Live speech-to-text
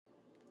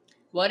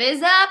What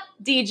is up,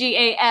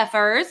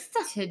 DGAFers?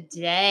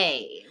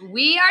 Today,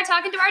 we are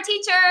talking to our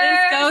teachers.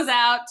 This goes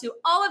out to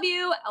all of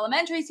you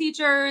elementary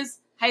teachers,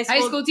 high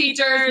school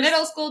teachers,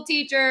 middle school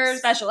teachers,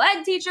 special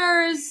ed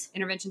teachers,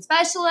 intervention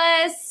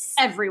specialists,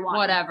 everyone.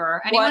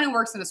 Whatever. Anyone who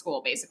works in a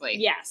school, basically.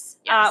 Yes.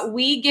 Yes.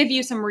 We give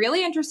you some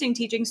really interesting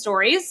teaching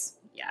stories.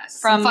 Yes.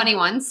 Some funny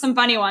ones. Some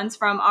funny ones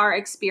from our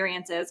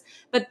experiences.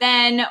 But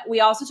then we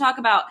also talk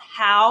about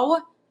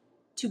how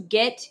to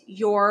get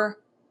your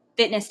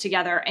fitness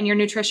together and your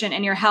nutrition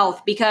and your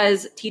health,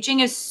 because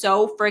teaching is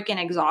so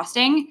freaking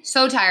exhausting.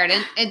 So tired.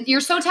 And you're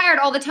so tired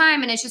all the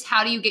time. And it's just,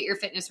 how do you get your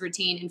fitness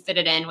routine and fit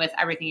it in with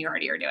everything you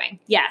already are doing?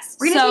 Yes.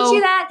 We're going to teach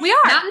you that. We are.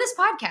 Not in this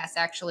podcast,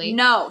 actually.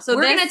 No. So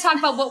we're going to talk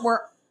about what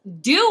we're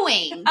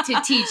doing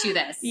to teach you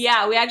this.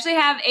 Yeah. We actually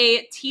have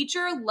a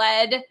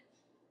teacher-led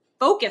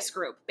focus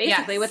group,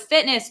 basically, with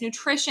fitness,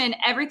 nutrition,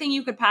 everything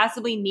you could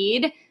possibly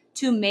need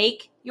to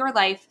make your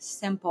life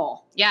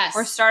simple. Yes.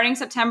 We're starting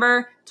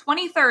September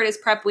 23rd is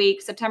prep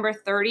week. September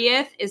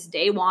 30th is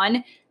day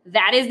one.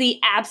 That is the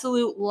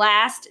absolute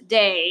last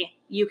day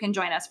you can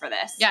join us for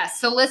this. Yes.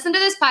 So listen to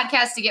this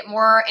podcast to get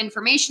more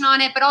information on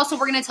it. But also,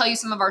 we're going to tell you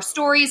some of our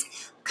stories,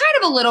 kind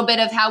of a little bit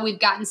of how we've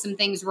gotten some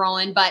things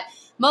rolling. But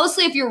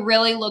mostly, if you're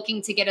really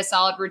looking to get a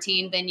solid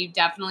routine, then you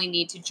definitely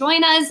need to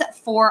join us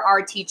for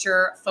our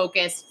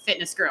teacher-focused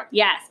fitness group.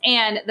 Yes.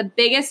 And the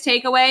biggest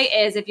takeaway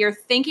is, if you're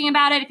thinking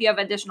about it, if you have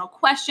additional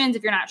questions,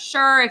 if you're not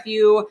sure, if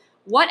you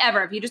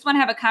just want to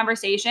have a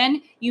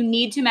conversation, you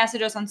need to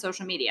message us on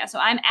social media. So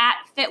I'm at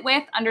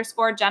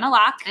fitwith_Jenna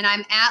Locke. And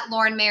I'm at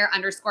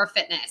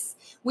LaurenMayer_fitness.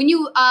 When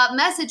you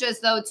message us,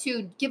 though,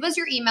 too, give us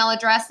your email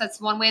address.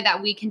 That's one way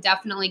that we can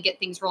definitely get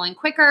things rolling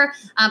quicker.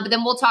 But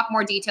then we'll talk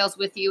more details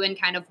with you and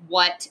kind of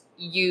what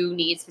you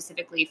need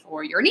specifically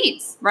for your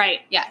needs. Right.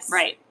 Yes.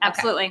 Right.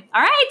 Absolutely. Okay.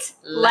 All right.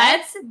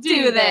 Let's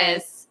do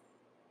this.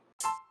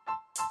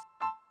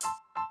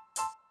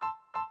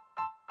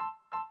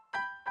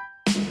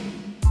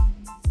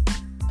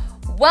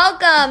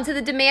 Welcome to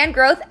the Demand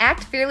Growth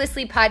Act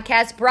Fearlessly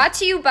podcast, brought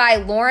to you by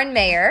Lauren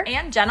Mayer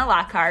and Jenna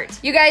Lockhart.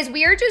 You guys,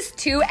 we are just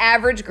two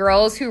average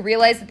girls who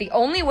realized that the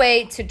only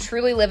way to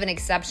truly live an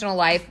exceptional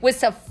life was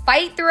to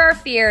fight through our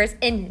fears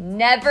and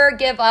never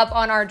give up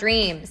on our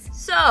dreams.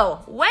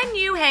 So, when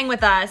you hang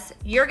with us,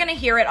 you're going to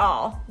hear it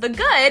all. The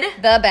good,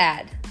 the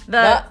bad,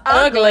 the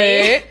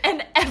ugly,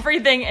 and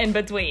everything in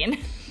between.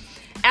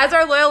 As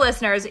our loyal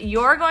listeners,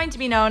 you're going to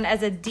be known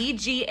as a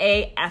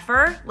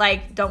DGAFer,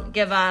 like don't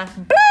give a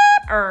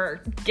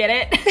or get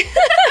it?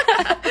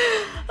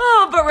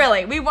 Oh, but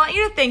really, we want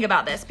you to think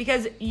about this,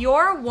 because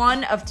you're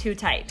one of two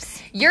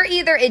types. You're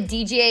either a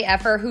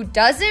DGAFer who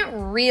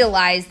doesn't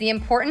realize the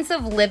importance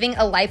of living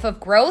a life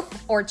of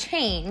growth or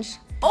change,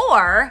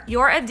 or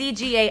you're a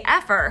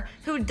DGAFer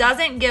who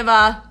doesn't give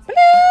a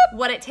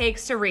what it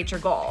takes to reach your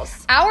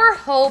goals. Our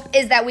hope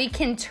is that we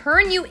can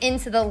turn you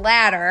into the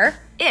latter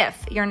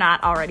if you're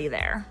not already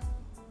there.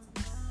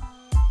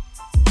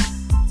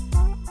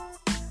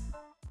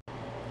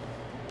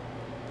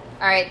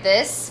 All right,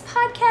 this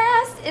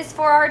podcast is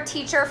for our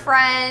teacher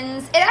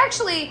friends.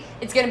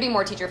 It's going to be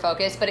more teacher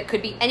focused, but it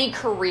could be any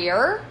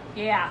career.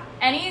 Yeah,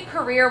 any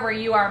career where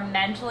you are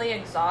mentally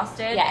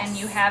exhausted and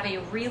you have a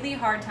really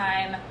hard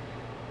time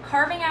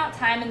carving out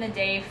time in the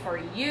day for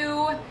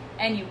you,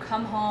 and you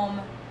come home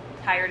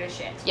tired as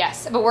shit.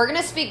 Yes, but we're going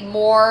to speak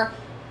more,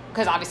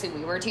 because obviously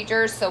we were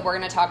teachers, so we're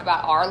going to talk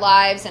about our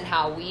lives and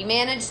how we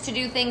managed to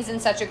do things in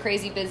such a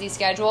crazy busy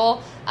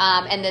schedule.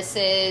 And this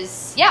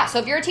is, so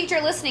if you're a teacher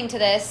listening to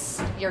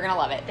this, you're going to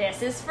love it.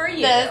 This is for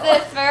you.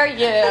 This is for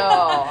you.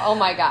 Oh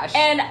my gosh.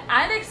 And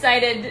I'm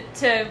excited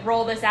to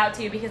roll this out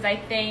to you, because I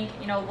think,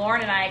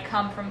 Lauren and I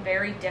come from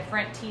very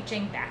different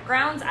teaching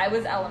backgrounds. I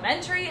was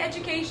elementary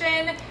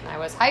education. I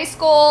was high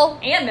school.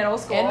 And middle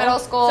school.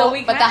 So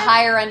the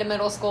higher end of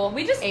middle school.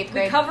 We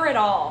cover it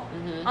all,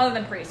 other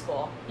than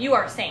preschool. You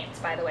are saints,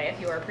 by the way, if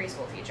you were a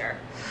preschool teacher.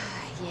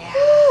 Yeah.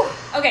 Woo.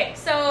 Okay,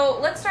 so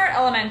let's start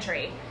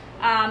elementary.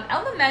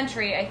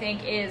 Elementary, I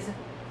think, is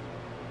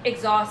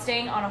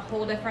exhausting on a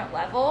whole different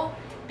level,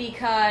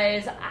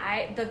 because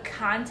the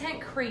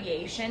content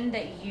creation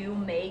that you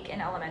make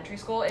in elementary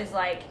school is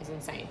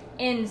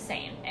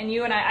insane. And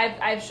you and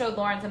I've showed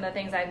Lauren some of the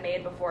things I've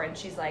made before, and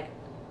she's like,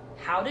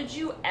 how did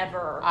you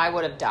ever? I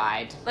would have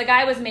died. Like,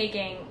 I was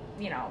making,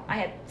 I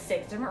had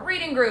 6 different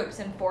reading groups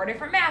and 4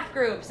 different math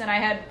groups, and I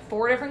had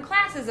 4 different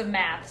classes of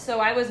math. So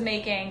I was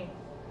making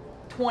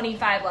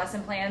 25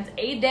 lesson plans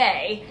a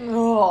day.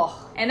 Ugh.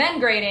 And then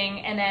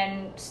grading, and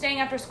then staying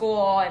after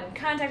school and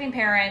contacting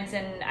parents.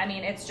 And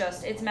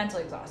it's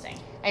mentally exhausting.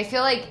 I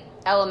feel like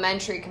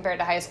elementary compared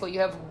to high school, you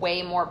have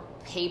way more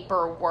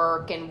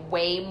paperwork and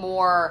way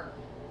more,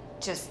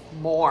 just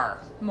more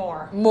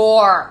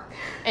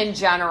in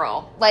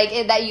general,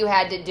 that you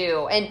had to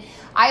do. And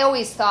I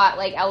always thought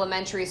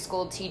elementary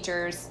school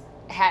teachers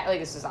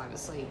this was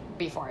obviously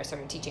before I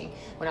started teaching,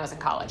 when I was in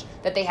college,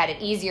 that they had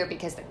it easier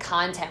because the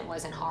content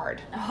wasn't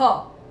hard.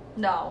 Oh,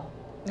 no.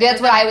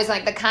 That's what I was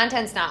like. The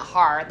content's not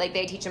hard.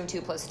 They teach them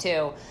 2 +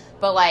 2,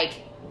 but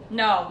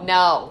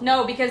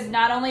No, because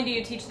not only do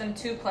you teach them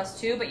 2 plus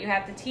 2, but you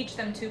have to teach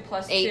them 2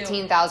 plus 2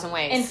 18,000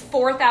 ways in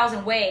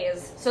 4,000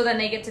 ways. So then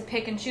they get to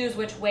pick and choose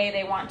which way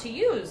they want to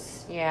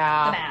use the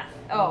math.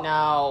 Oh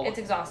no, it's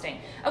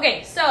exhausting.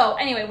 Okay, so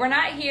anyway, we're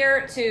not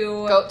here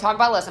to go talk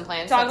about lesson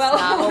plans. That's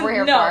not what we're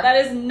here for. No,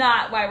 that is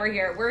not why we're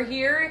here. We're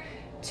here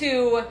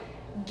to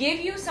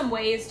give you some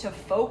ways to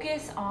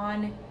focus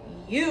on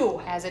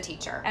you as a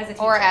teacher,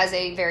 or as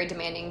a very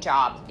demanding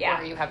job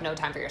where you have no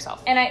time for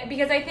yourself. And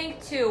because I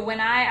think too,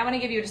 when I want to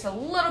give you just a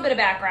little bit of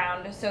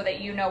background so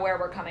that you know where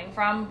we're coming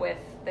from with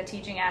the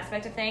teaching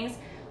aspect of things.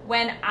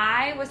 When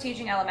I was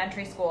teaching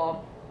elementary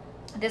school,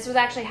 this was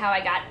actually how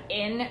I got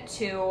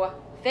into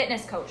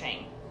fitness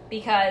coaching,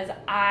 because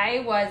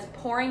I was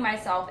pouring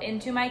myself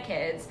into my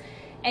kids.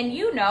 And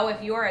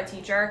if you are a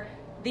teacher,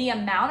 the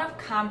amount of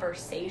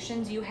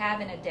conversations you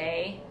have in a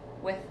day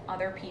with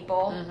other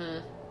people,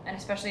 and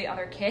especially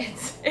other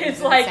kids,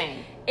 is like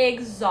insane.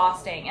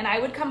 Exhausting. And I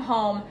would come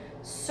home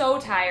so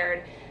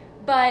tired.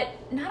 But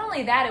not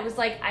only that, it was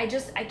like I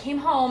came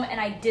home and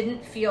I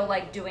didn't feel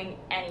like doing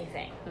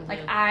anything.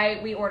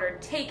 Like we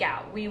ordered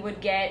takeout. We would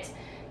get,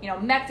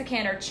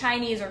 Mexican or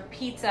Chinese or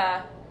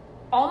pizza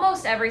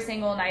almost every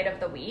single night of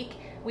the week.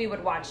 We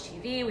would watch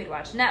TV, we'd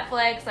watch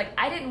Netflix. Like,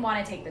 I didn't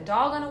want to take the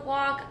dog on a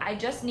walk. I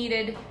just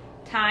needed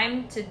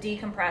time to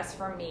decompress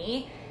for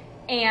me.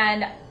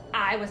 And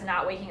I was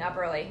not waking up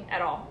early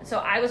at all. So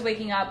I was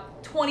waking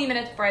up 20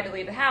 minutes before I had to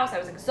leave the house. I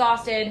was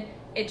exhausted.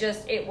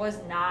 It was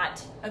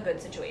not a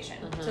good situation.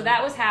 So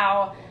that was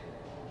how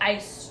I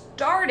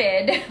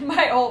started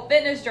my whole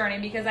fitness journey,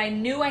 because I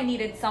knew I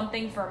needed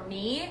something for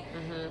me.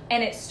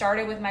 And it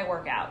started with my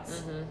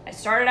workouts. I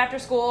started after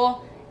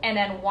school. And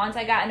then once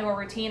I got into a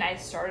routine, I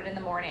started in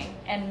the morning.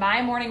 And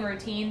my morning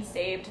routine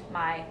saved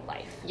my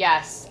life.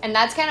 Yes. And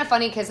that's kind of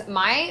funny, because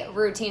my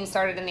routine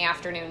started in the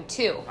afternoon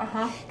too.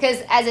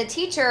 Because as a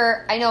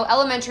teacher, I know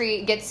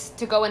elementary gets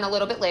to go in a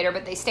little bit later,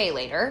 but they stay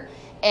later.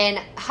 In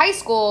high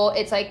school,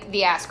 it's like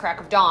the ass crack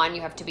of dawn. You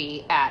have to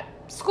be at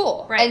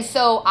school. Right. And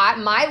so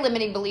my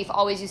limiting belief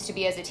always used to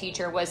be as a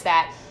teacher was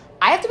that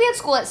I have to be at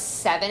school at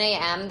 7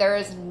 a.m. There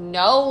is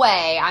no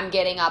way I'm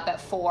getting up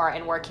at 4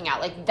 and working out.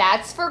 Like,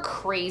 that's for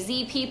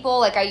crazy people.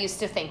 Like, I used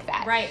to think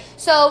that. Right.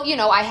 So,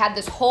 I had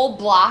this whole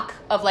block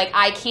of, like,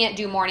 I can't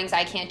do mornings. I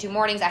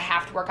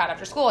have to work out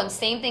after school. And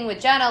same thing with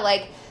Jenna,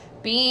 like,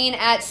 being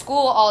at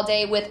school all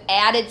day with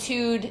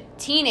attitude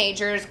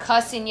teenagers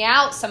cussing you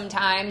out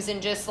sometimes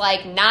and just,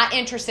 like, not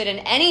interested in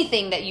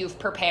anything that you've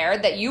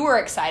prepared that you were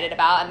excited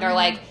about. And they're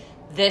like,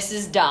 this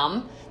is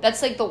dumb.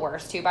 That's, like, the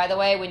worst, too, by the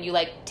way, when you,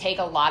 like, take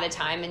a lot of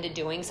time into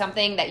doing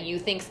something that you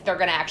think they're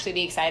going to actually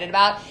be excited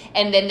about,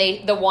 and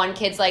then the one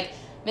kid's like,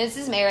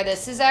 Mrs. Mayer,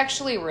 this is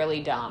actually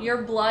really dumb.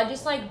 Your blood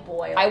just, like,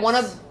 boils. I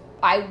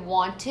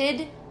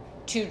wanted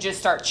to just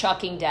start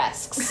chucking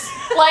desks.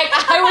 Like,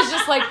 I was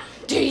just like,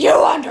 do you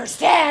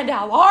understand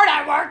how hard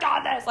I worked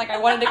on this? Like, I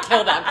wanted to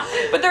kill them.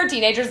 But they're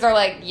teenagers. They're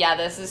like, yeah,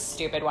 this is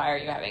stupid. Why are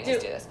you having us do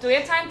this? Do we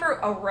have time for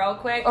a real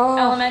quick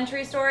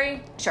elementary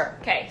story? Sure.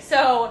 Okay,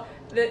 so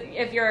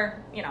if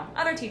you're,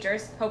 other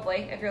teachers,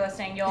 hopefully, if you're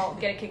listening, you'll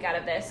get a kick out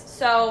of this.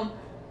 So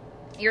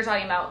you're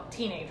talking about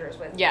teenagers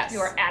who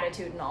are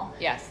attitudinal.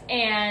 Yes.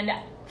 And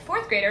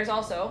fourth graders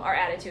also are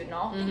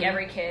attitudinal. I think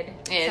every kid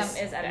is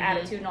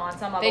attitudinal on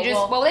some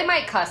level. They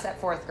might cuss at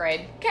fourth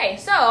grade. Okay,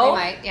 so they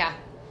might, yeah.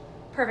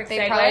 Perfect they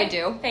segue. They probably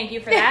do. Thank you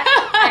for that.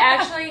 I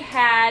actually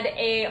had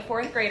a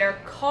fourth grader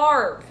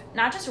carve,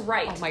 not just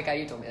write. Oh my God,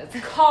 you told me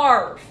this.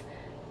 Carve.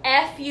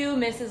 F-U,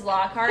 Mrs.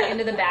 Lockhart,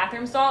 into the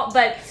bathroom stall,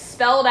 but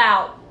spelled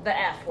out the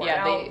F word.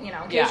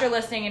 Yeah, in case you're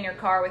listening in your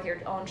car with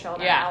your own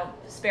children, I'll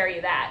spare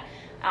you that.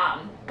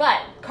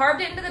 But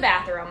carved it into the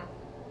bathroom,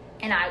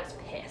 and I was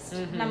pissed.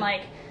 And I'm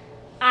like,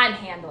 I'm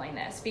handling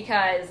this,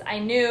 because I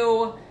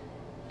knew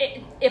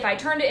if I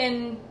turned it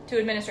into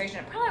administration,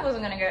 it probably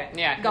wasn't going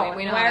to go anywhere.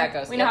 We know how that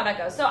goes. We know how that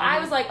goes. So I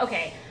was like,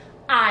 okay,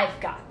 I've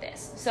got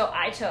this. So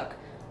I took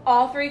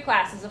all 3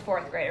 classes of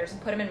fourth graders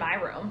and put them in my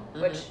room,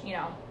 which,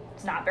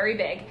 it's not very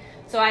big.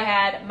 So I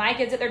had my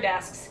kids at their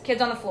desks,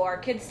 kids on the floor,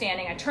 kids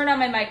standing. I turned on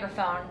my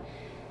microphone,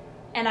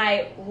 and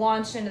I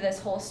launched into this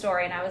whole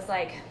story, and I was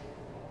like,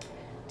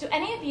 do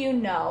any of you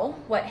know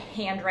what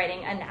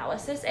handwriting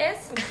analysis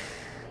is?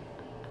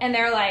 And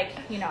they're like,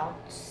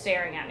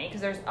 staring at me,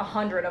 because there's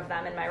 100 of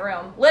them in my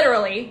room.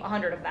 Literally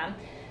 100 of them.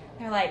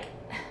 They're like,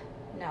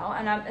 no.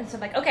 And so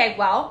I'm like, okay,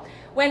 well,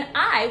 when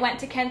I went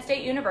to Kent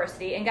State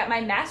University and got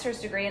my master's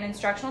degree in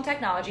instructional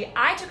technology,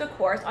 I took a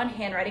course on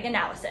handwriting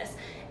analysis.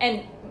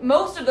 And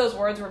most of those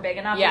words were big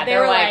enough. Yeah, they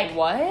were like,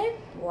 what?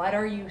 What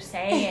are you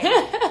saying?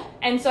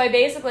 And so I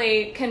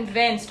basically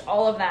convinced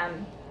all of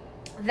them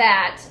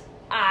that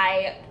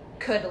I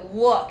could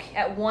look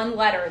at one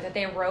letter that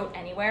they wrote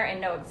anywhere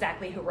and know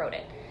exactly who wrote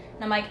it.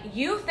 And I'm like,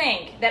 you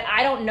think that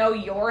I don't know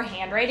your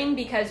handwriting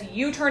because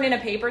you turn in a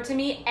paper to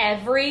me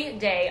every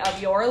day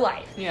of your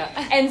life. Yeah.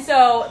 And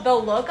so the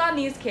look on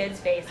these kids'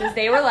 faces,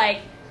 they were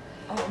like,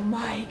 oh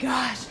my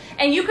gosh.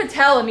 And you could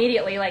tell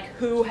immediately, like,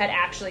 who had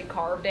actually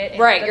carved it.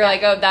 Right. You're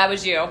like, oh, that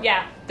was you.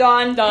 Yeah.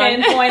 Done.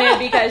 Pinpointed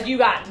because you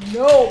got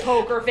no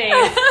poker face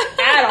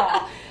at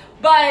all.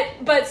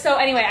 But so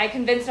anyway, I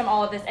convinced him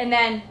all of this. And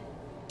then,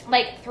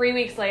 like, 3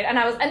 weeks later, and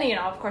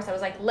of course I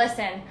was like,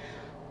 listen,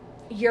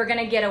 you're going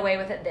to get away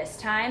with it this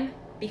time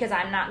because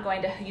I'm not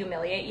going to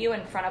humiliate you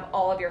in front of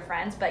all of your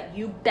friends, but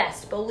you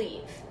best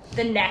believe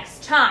the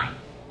next time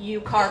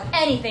you carve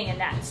anything in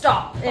that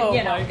stall,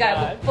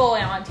 got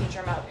fully on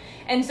teacher mode.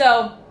 And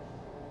so,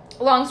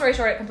 long story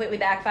short, it completely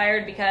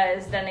backfired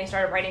because then they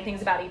started writing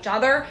things about each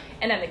other,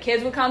 and then the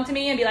kids would come to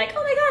me and be like,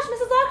 oh my gosh,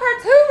 Mrs.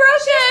 Lockhart, who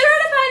wrote this?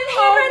 Certified in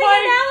handwriting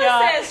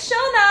analysis.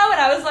 She'll know. And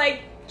I was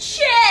like,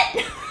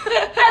 shit,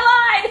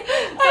 I lied.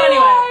 So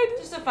anyway,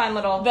 just a fun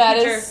little That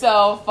is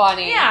so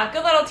funny. Yeah,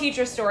 good little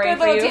teacher story to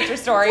listen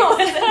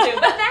to.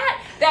 But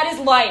that is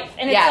life.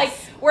 And it's like,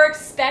 we're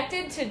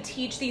expected to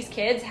teach these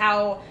kids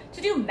how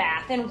to do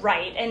math and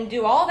write and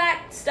do all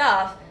that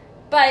stuff.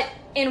 But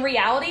in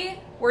reality,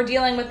 we're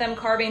dealing with them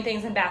carving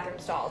things in bathroom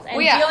stalls. And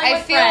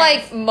I feel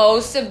like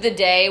most of the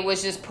day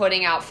was just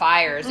putting out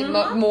fires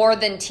more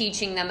than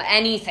teaching them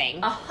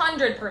anything.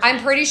 100%. I'm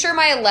pretty sure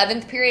my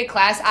 11th period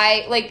class,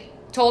 I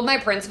told my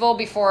principal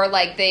before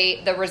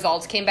the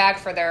results came back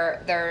for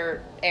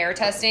their air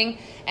testing,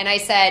 and I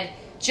said,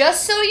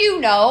 just so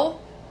you know,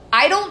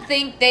 I don't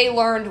think they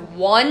learned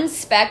one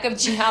speck of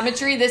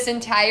geometry this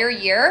entire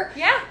year.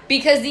 Yeah.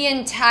 Because the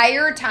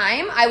entire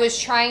time I was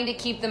trying to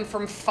keep them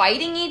from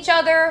fighting each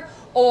other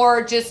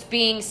or just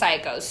being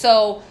psychos.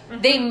 So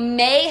they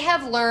may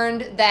have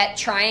learned that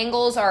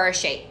triangles are a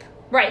shape.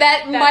 Right.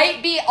 That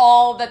might be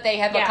all that they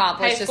have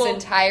accomplished this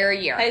entire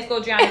year. High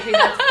school geometry,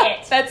 that's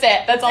it. That's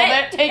it. That's all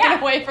they're taking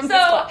away from this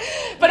class.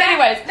 But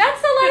anyways.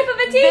 That's the life of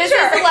a teacher. This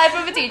is the life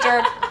of a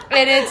teacher.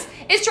 And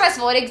it's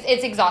stressful.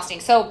 It's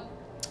exhausting. So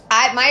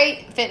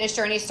my fitness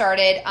journey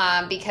started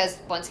because,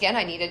 once again,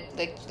 I needed,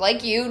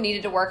 like you,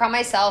 needed to work on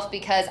myself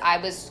because I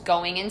was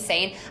going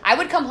insane. I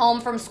would come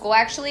home from school,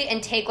 actually,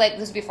 and take, this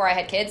was before I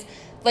had kids,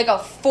 a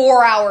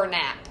 4-hour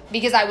nap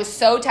because I was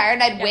so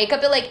tired. And I'd wake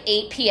up at,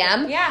 8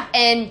 p.m.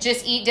 And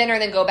just eat dinner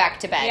and then go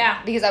back to bed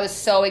because I was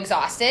so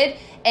exhausted.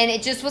 And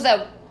it just was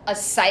a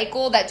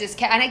cycle that just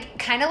kept, and I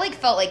kind of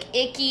felt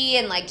icky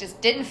and just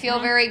didn't feel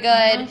very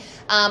good.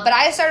 But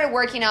I started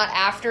working out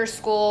after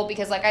school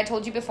because, like I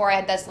told you before, I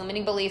had this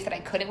limiting belief that I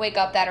couldn't wake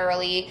up that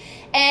early.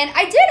 And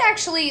I did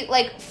actually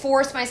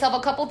force myself. A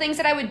couple things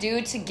that I would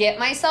do to get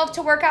myself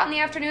to work out in the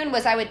afternoon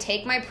was I would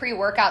take my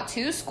pre-workout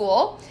to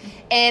school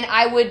and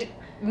I would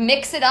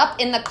mix it up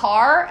in the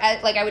car.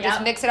 I would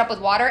just mix it up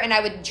with water and I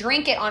would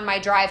drink it on my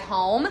drive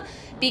home.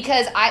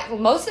 Because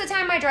most of the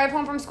time my drive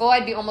home from school,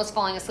 I'd be almost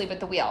falling asleep at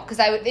the wheel. Because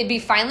it'd be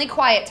finally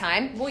quiet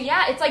time. Well,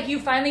 yeah, it's like you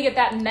finally get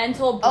that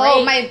mental break.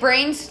 Oh, my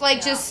brain's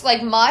just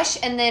mush.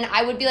 And then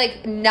I would be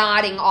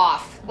nodding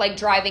off,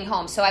 driving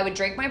home. So I would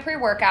drink my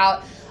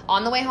pre-workout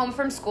on the way home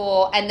from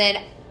school. And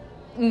then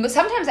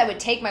sometimes I would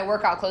take my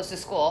workout clothes to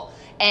school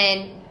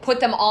and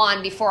put them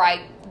on before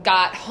I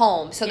got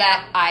home so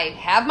that I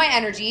have my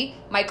energy,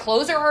 my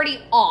clothes are already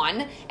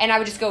on, and I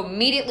would just go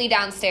immediately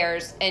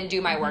downstairs and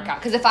do my workout.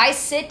 Because if I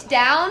sit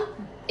down,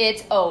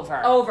 it's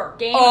over.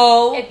 Game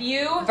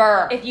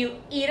over. If you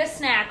eat a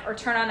snack or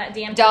turn on that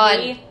damn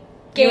TV,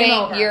 game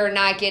over. You're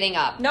not getting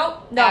up.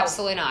 Nope. No.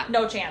 Absolutely not.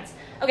 No chance.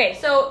 Okay,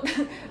 so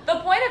the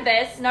point of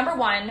this, number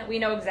one, we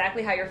know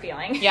exactly how you're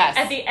feeling. Yes.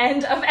 At the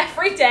end of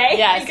every day.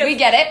 Yes, we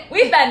get it.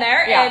 We've been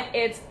there, and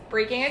it's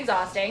freaking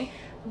exhausting.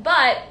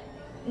 But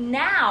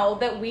now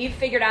that we've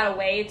figured out a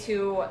way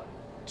to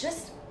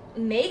just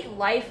make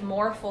life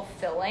more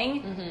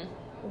fulfilling,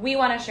 we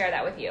want to share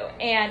that with you.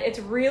 And it's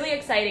really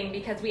exciting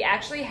because we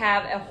actually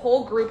have a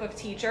whole group of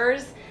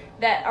teachers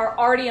that are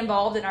already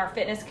involved in our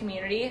fitness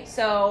community.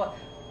 So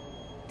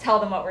tell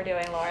them what we're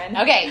doing, Lauren.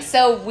 Okay,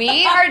 so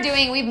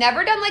we've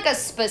never done a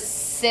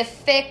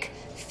specific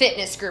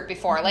fitness group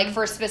before,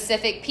 for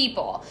specific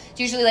people.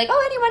 It's usually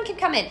anyone can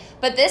come in.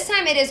 But this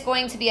time it is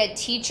going to be a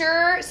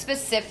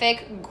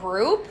teacher-specific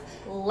group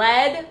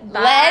led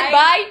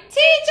by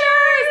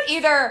teachers,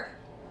 either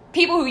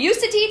people who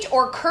used to teach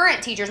or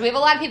current teachers. We have a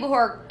lot of people who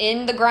are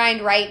in the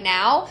grind right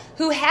now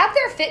who have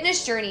their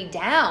fitness journey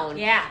down.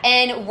 Yeah.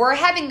 And we're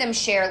having them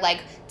share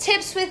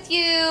tips with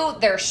you,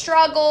 their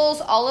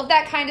struggles, all of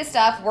that kind of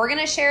stuff. We're going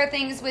to share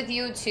things with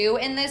you too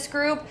in this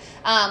group.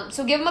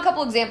 So give them a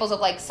couple examples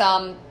of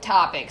some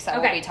topics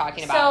that we'll be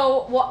talking about.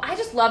 So, I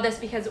just love this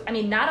because,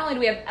 not only do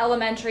we have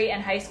elementary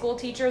and high school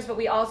teachers, but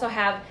we also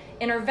have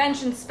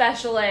intervention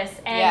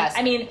specialists.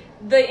 And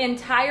the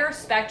entire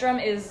spectrum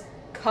is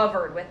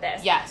covered with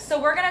this. Yes.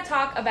 So we're going to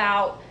talk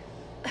about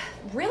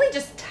really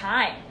just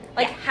time.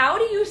 How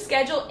do you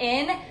schedule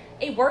in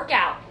a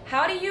workout?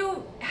 how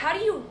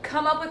do you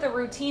come up with a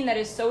routine that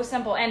is so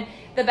simple? And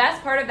the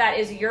best part of that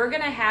is you're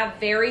going to have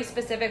very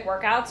specific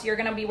workouts. You're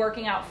going to be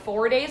working out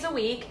 4 days a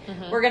week.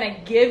 Mm-hmm. We're going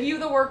to give you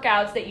the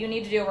workouts that you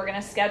need to do. We're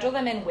going to schedule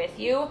them in with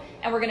you,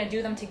 and we're going to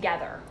do them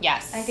together.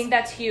 Yes. I think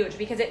that's huge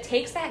because it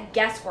takes that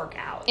guesswork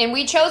out. And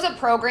we chose a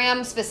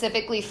program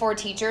specifically for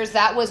teachers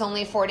that was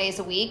only 4 days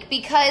a week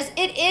because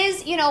it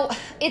is,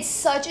 it's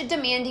such a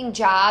demanding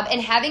job.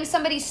 And having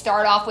somebody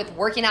start off with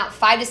working out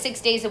 5 to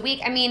 6 days a week,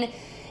 I mean,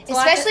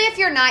 especially if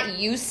you're not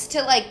used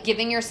to like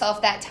giving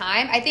yourself that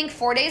time, I think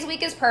 4 days a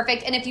week is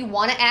perfect. And if you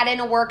want to add in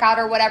a workout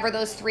or whatever,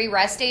 those 3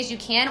 rest days, you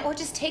can, or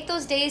just take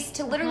those days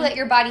to literally let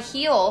your body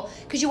heal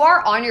because you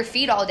are on your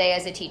feet all day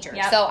as a teacher.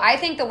 Yep. So I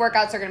think the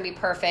workouts are going to be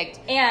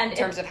perfect in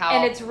terms of how.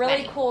 And it's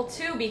really cool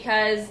too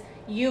because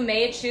you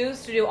may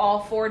choose to do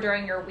all 4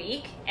 during your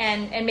week,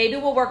 and maybe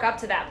we'll work up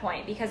to that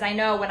point because I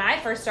know when I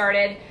first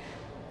started,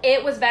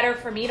 it was better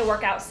for me to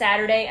work out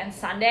Saturday and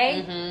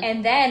Sunday,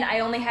 and then I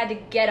only had to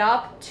get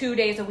up 2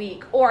 days a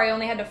week, or I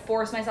only had to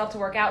force myself to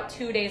work out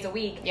 2 days a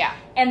week. Yeah.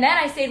 And then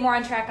I stayed more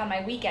on track on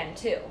my weekend,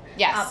 too.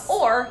 Yes.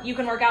 Or you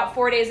can work out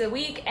 4 days a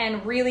week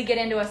and really get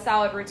into a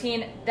solid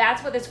routine.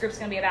 That's what this group's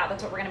going to be about.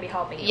 That's what we're going to be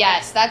helping you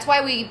with. That's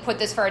why we put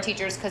this for our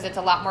teachers because it's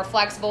a lot more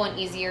flexible and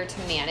easier to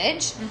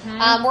manage.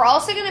 We're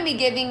also going to be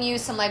giving you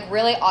some like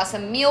really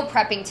awesome meal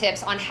prepping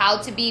tips on how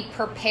to be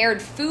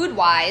prepared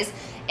food-wise.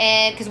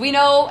 And because we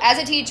know as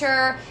a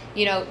teacher,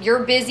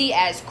 you're busy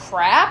as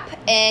crap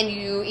and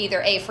you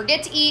either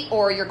forget to eat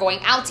or you're going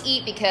out to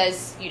eat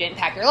because you didn't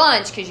pack your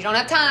lunch because you don't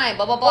have time,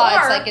 blah, blah, blah.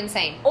 It's like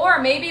insane.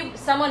 Or maybe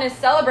someone is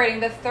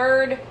celebrating the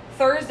 3rd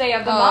Thursday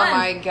of the month. Oh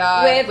my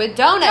God. With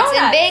donuts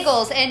and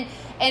bagels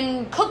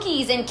and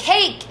cookies and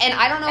cake. And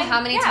I don't know how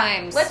many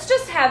times. Let's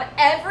just have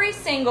every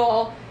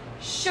single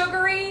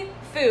sugary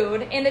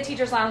food in the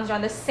teacher's lounge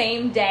on the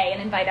same day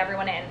and invite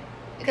everyone in.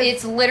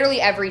 It's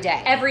literally every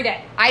day. Every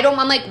day.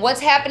 I'm like, what's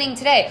happening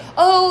today?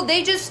 Oh,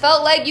 they just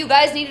felt like you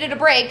guys needed a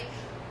break.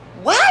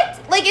 What?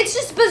 Like, it's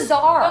just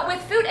bizarre. But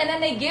with food, and then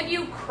they give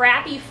you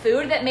crappy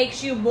food that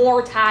makes you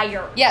more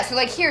tired. Yeah, so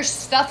like, here,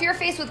 stuff your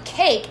face with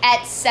cake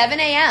at 7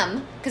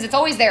 a.m., because it's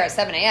always there at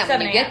 7 a.m. when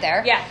you get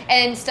there. Yeah.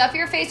 And stuff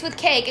your face with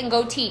cake and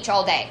go teach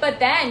all day. But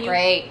then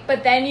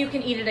you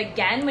can eat it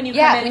again when you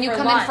come in for lunch. Yeah, when you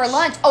come in for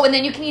lunch. Oh, and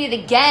then you can eat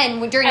it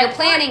again during your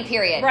planning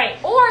period.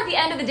 Right. Or at the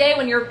end of the day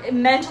when you're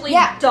mentally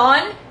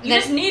done, you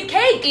just need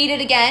cake. Eat it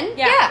again.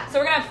 Yeah. So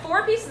we're going to have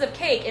 4 pieces of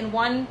cake in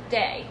one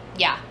day.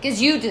 Yeah,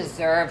 because you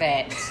deserve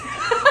it.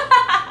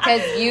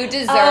 Because you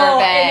deserve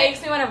it. It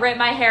makes me want to rip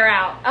my hair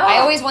out. Oh. I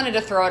always wanted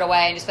to throw it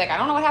away and just be like, I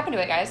don't know what happened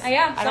to it, guys.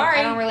 Yeah,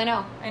 I don't really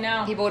know. I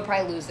know. People would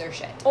probably lose their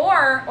shit.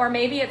 Or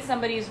maybe it's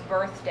somebody's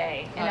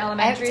birthday in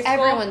elementary school. It's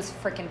everyone's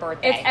freaking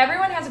birthday.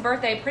 Everyone has a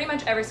birthday pretty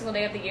much every single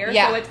day of the year.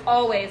 Yeah. So it's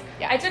always.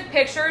 Yeah. I took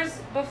pictures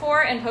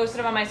before and posted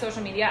them on my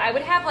social media. I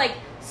would have like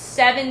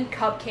 7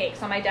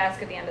 cupcakes on my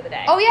desk at the end of the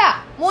day. Oh,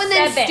 yeah. Well, and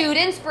then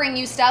students bring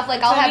you stuff.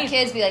 Like, I'll have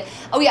kids be like,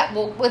 oh, yeah,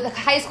 well, with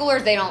high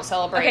schoolers, they don't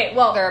celebrate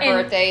their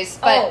birthdays.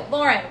 But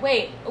Lauren,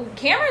 wait.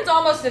 Cameron's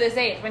almost to this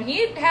age. When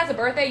he has a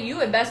birthday, you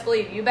would best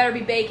believe you better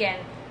be baking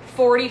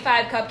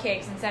 45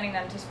 cupcakes and sending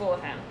them to school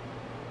with him.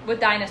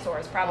 With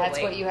dinosaurs, probably.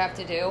 That's what you have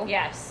to do?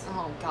 Yes.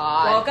 Oh,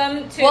 God.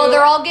 Welcome to... Well,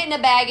 they're all getting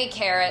a bag of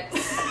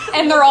carrots,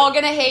 and they're all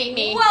going to hate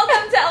me.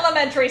 Welcome to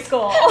elementary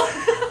school.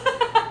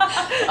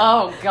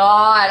 Oh,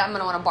 God. I'm going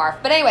to want to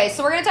barf. But anyway,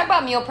 so we're going to talk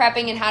about meal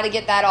prepping and how to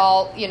get that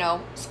all,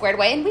 squared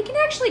away. And we can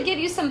actually give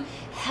you some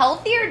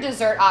healthier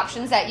dessert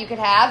options that you could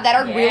have that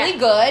are really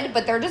good,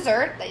 but they're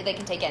dessert that they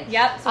can take in.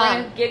 Yep. So we're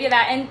going to give you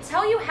that and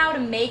tell you how to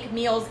make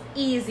meals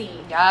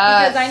easy.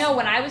 Yes. Because I know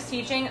when I was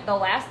teaching, the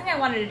last thing I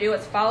wanted to do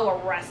was follow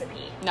a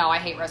recipe. No, I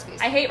hate recipes.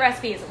 I hate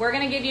recipes. We're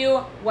going to give you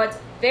what's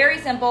very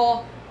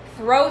simple.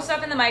 Throw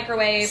stuff in the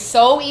microwave.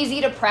 So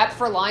easy to prep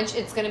for lunch.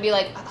 It's going to be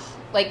like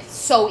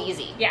so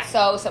easy. Yeah.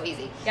 So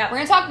easy. Yep. We're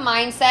going to talk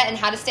mindset and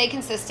how to stay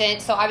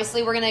consistent. So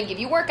obviously we're going to give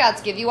you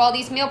workouts, give you all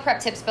these meal prep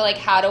tips, but like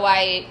how do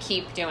I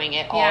keep doing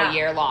it all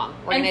year long?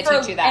 We're going to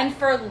teach you that. And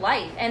for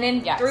life. And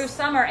then through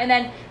summer. And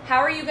then how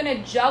are you going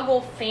to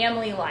juggle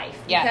family life?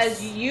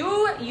 Because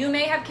you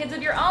may have kids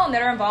of your own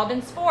that are involved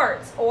in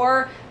sports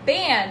or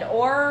band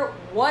or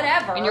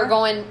whatever. And you're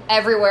going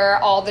everywhere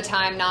all the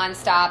time,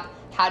 nonstop.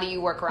 How do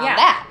you work around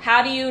that?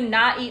 How do you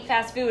not eat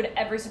fast food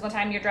every single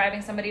time you're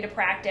driving somebody to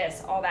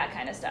practice? All that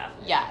kind of stuff.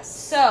 Yes.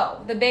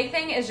 So the big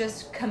thing is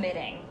just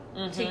committing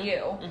to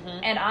you.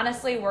 And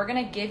honestly, we're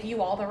going to give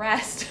you all the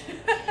rest.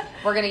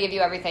 We're going to give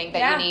you everything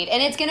that you need.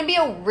 And it's going to be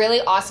a really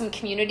awesome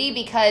community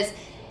because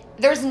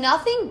there's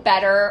nothing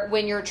better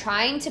when you're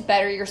trying to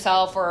better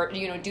yourself or,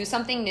 do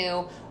something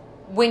new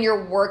when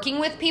you're working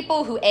with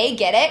people who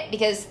get it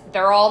because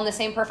they're all in the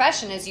same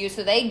profession as you,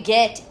 so they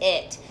get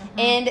it.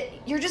 And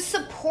you're just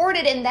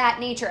supported in that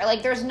nature.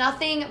 Like, there's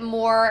nothing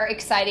more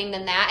exciting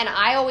than that. And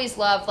I always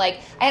love, I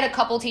had a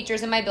couple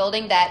teachers in my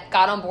building that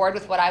got on board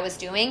with what I was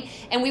doing.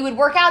 And we would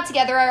work out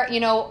together,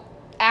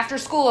 after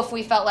school if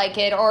we felt like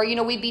it. Or,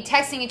 we'd be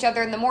texting each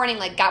other in the morning,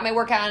 got my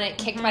workout and it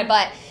kicked my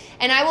butt.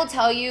 And I will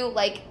tell you,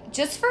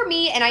 just for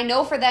me, and I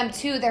know for them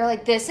too, they're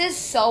like, this is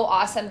so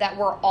awesome that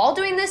we're all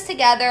doing this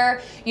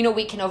together. You know,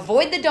 we can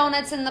avoid the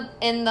donuts in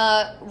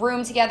the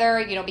room together,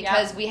 you know,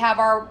 because we have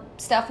our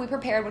stuff we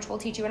prepared, which we'll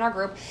teach you in our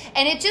group.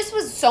 And it just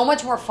was so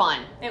much more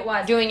fun. It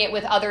was. Doing it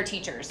with other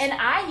teachers. And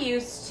I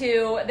used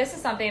to, this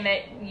is something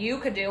that you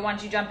could do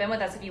once you jump in with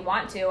us if you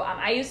want to.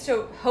 I used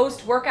to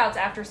host workouts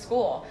after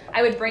school.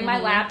 I would bring my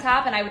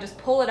laptop and I would just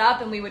pull it up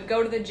and we would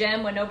go to the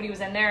gym when nobody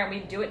was in there and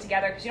we'd do it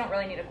together because you don't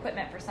really need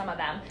equipment for some of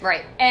them.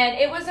 Right. And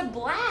it was a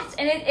blast.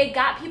 And it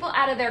got people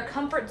out of their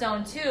comfort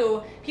zone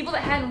too. People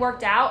that hadn't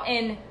worked out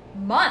in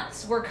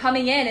months were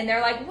coming in and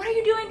they're like, what are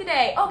you doing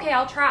today? Okay,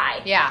 I'll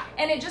try. Yeah.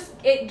 And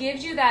it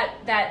gives you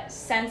that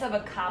sense of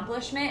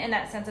accomplishment and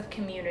that sense of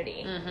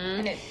community.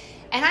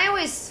 And I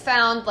always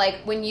found,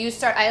 like, when you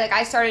start,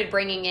 I started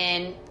bringing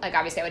in, like,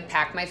 obviously I would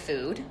pack my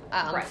food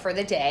for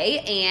the day,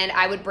 and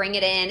I would bring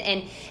it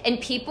in,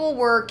 and people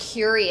were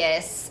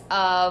curious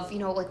of, you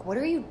know, like, what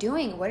are you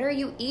doing? What are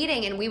you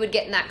eating? And we would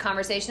get in that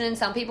conversation, and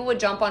some people would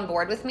jump on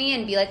board with me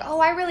and be like, oh,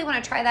 I really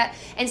want to try that.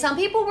 And some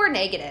people were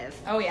negative.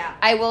 Oh, yeah.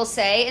 I will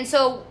say. And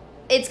so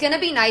it's going to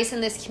be nice in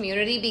this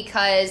community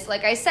because,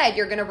 like I said,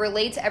 you're going to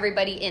relate to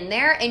everybody in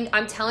there. And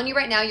I'm telling you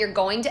right now, you're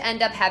going to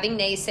end up having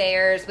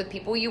naysayers with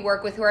people you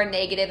work with who are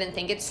negative and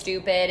think it's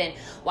stupid. And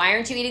why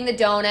aren't you eating the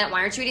donut?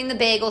 Why aren't you eating the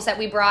bagels that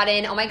we brought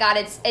in? Oh my God,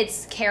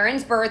 it's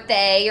Karen's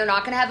birthday. You're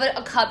not going to have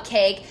a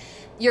cupcake.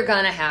 You're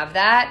going to have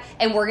that.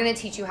 And we're going to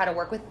teach you how to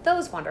work with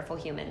those wonderful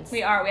humans.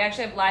 We are. We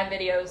actually have live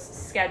videos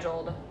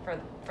scheduled for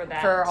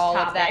that for all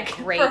topic. Of that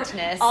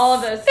greatness. For all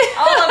of those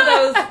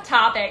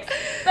topics.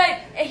 But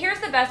here's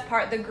the best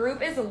part. The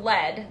group is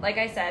led, like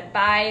I said,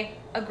 by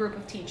a group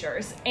of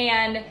teachers.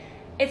 And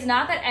it's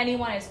not that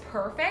anyone is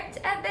perfect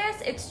at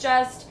this. It's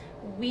just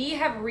we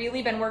have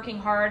really been working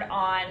hard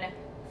on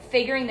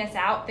figuring this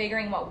out,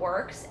 figuring what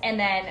works, and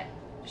then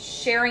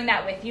sharing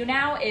that with you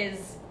now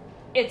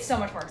it's so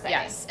much more exciting.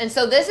 Yes. And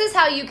so this is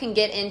how you can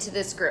get into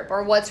this group,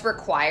 or what's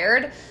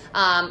required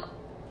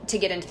to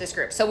get into this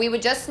group. So we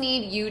would just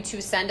need you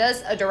to send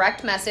us a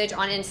direct message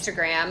on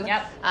Instagram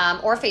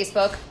or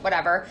Facebook,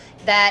 whatever,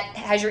 that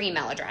has your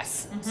email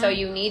address. So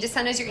you need to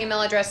send us your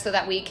email address so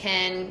that we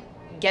can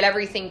get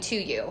everything to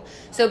you.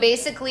 So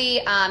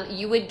basically,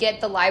 you would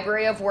get the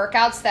library of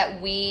workouts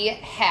that we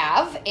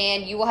have,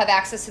 and you will have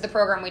access to the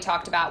program we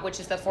talked about, which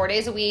is the 4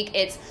 days a week.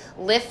 It's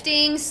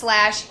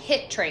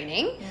lifting/HIIT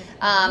training.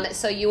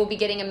 So you will be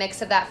getting a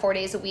mix of that 4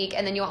 days a week,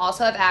 and then you'll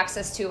also have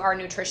access to our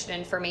nutrition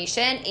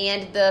information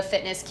and the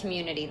fitness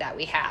community that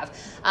we have.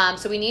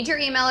 So we need your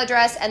email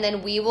address, and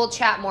then we will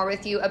chat more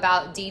with you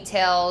about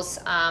details,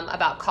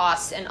 about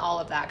costs and all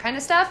of that kind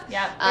of stuff.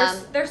 Yeah,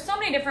 there's so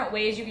many different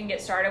ways you can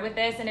get started with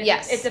this, and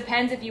it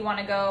depends if you want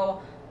to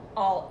go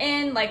all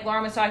in. Like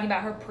Lauren was talking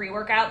about her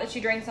pre-workout that she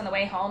drinks on the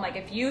way home. Like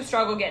if you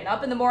struggle getting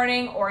up in the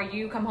morning or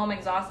you come home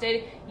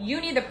exhausted,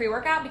 you need the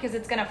pre-workout because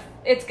it's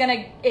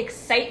gonna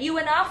excite you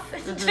enough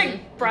to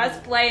press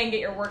play and get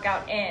your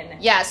workout in.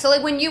 Yeah, so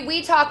like when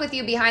we talk with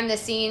you behind the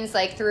scenes,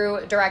 like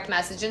through direct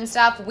message and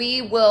stuff,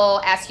 we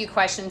will ask you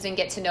questions and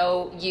get to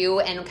know you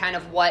and kind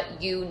of what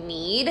you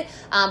need.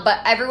 But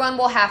everyone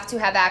will have to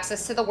have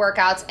access to the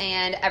workouts,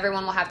 and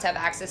everyone will have to have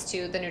access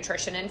to the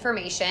nutrition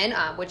information,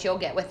 which you'll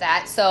get with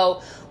that.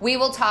 So we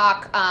will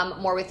talk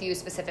more with you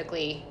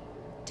specifically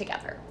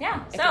together.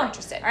 Yeah. If you're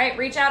interested. All right,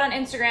 reach out on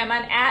Instagram.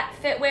 I'm at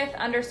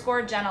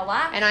fitwith_Jenna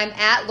Lack. And I'm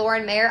at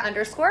Lauren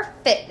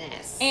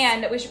Mayer_fitness.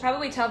 And we should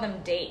probably tell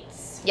them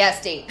dates.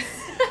 Yes, dates.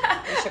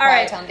 We should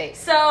probably tell them dates.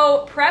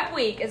 So prep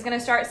week is going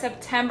to start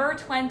September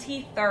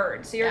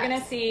 23rd. So you're going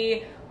to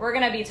see, we're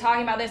going to be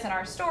talking about this in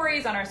our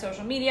stories, on our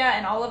social media,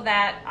 and all of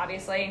that.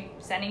 Obviously,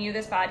 sending you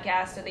this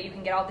podcast so that you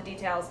can get all the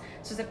details.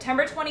 So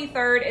September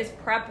 23rd is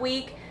prep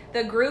week.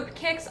 The group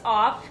kicks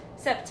off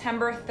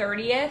September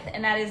 30th,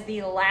 and that is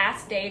the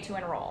last day to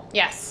enroll.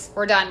 Yes,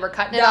 we're done. We're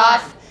cutting it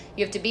off.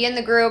 You have to be in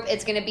the group.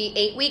 It's going to be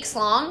 8 weeks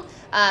long.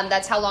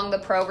 That's how long the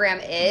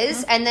program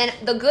is. And then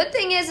the good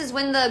thing is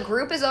when the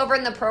group is over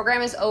and the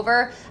program is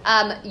over,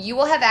 you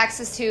will have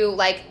access to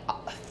like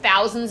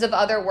thousands of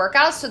other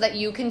workouts so that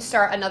you can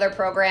start another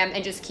program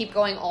and just keep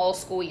going all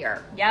school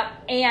year. Yep.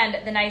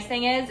 And the nice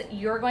thing is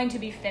you're going to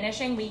be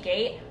finishing week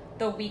 8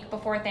 the week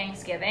before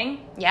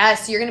Thanksgiving.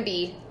 Yes, you're going to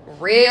be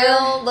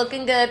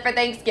looking good for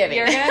Thanksgiving.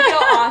 You're going to feel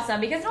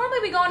awesome because normally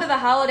we go into the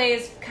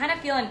holidays kind of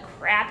feeling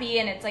crappy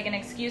and it's like an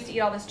excuse to eat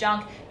all this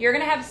junk. You're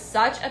going to have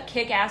such a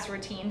kick-ass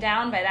routine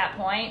down by that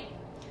point.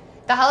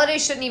 The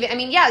holidays shouldn't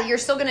even, you're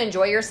still going to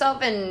enjoy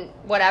yourself and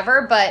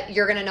whatever, but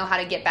you're going to know how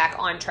to get back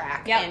on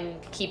track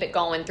and keep it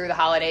going through the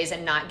holidays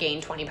and not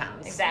gain 20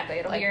 pounds. Exactly.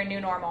 It'll be your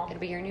new normal. It'll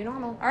be your new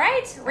normal. All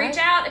right. Reach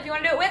out if you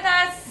want to do it with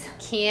us.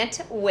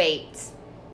 Can't wait.